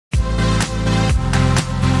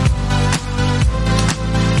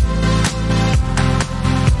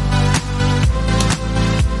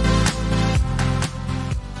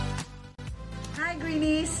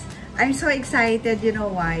I'm so excited. You know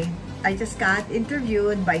why? I just got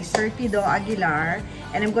interviewed by Sir Pido Aguilar,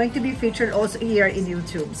 and I'm going to be featured also here in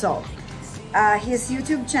YouTube. So, his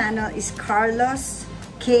YouTube channel is Carlos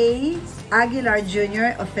K. Aguilar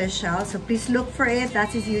Jr. Official. So please look for it.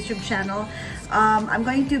 That's his YouTube channel. I'm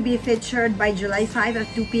going to be featured by July 5 at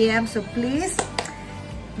 2 p.m. So please,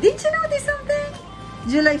 did you notice something?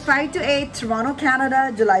 July 5 to 8, Toronto,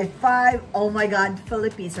 Canada. July 5, oh my God,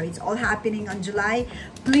 Philippines. So it's all happening on July.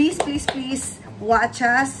 Please, please, please watch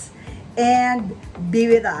us and be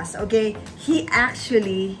with us, okay? He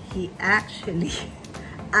actually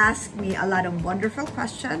asked me a lot of wonderful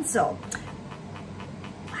questions. So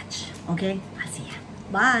watch, okay? I'll see ya.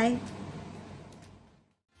 Bye.